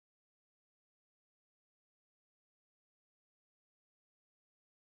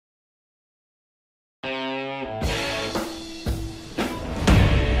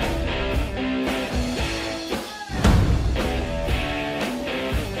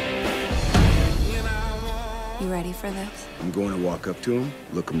ready for this? I'm going to walk up to him,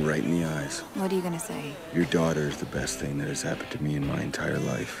 look him right in the eyes. What are you gonna say? Your daughter is the best thing that has happened to me in my entire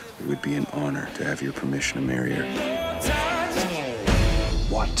life. It would be an honor to have your permission to marry her.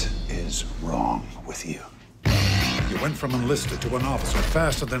 What is wrong with you? You went from enlisted to an officer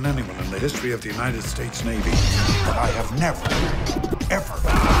faster than anyone in the history of the United States Navy. But I have never,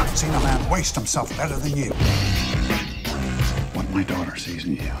 ever seen a man waste himself better than you. What my daughter sees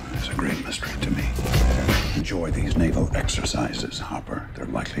in you is a great mystery to me. Enjoy these naval exercises, Hopper. They're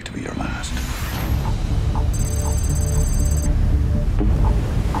likely to be your last.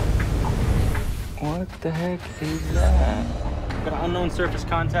 What the heck is that? Got an unknown surface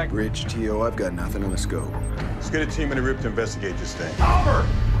contact. Bridge, T.O., I've got nothing on the scope. Let's get a team in the rip to investigate this thing. Hopper,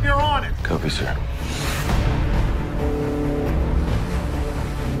 you're on it. Copy, sir.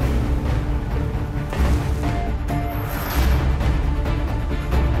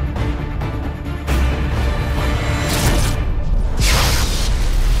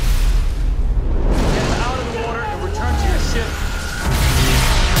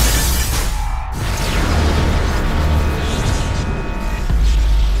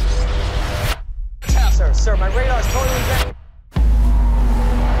 Sir, my radar's totally down.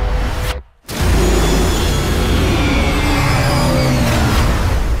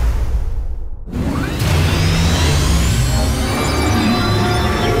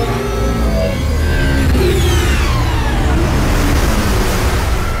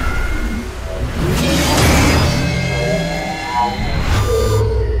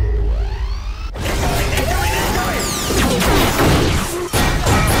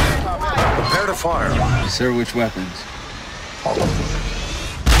 Prepare to fire. Sir, which weapons? All of them.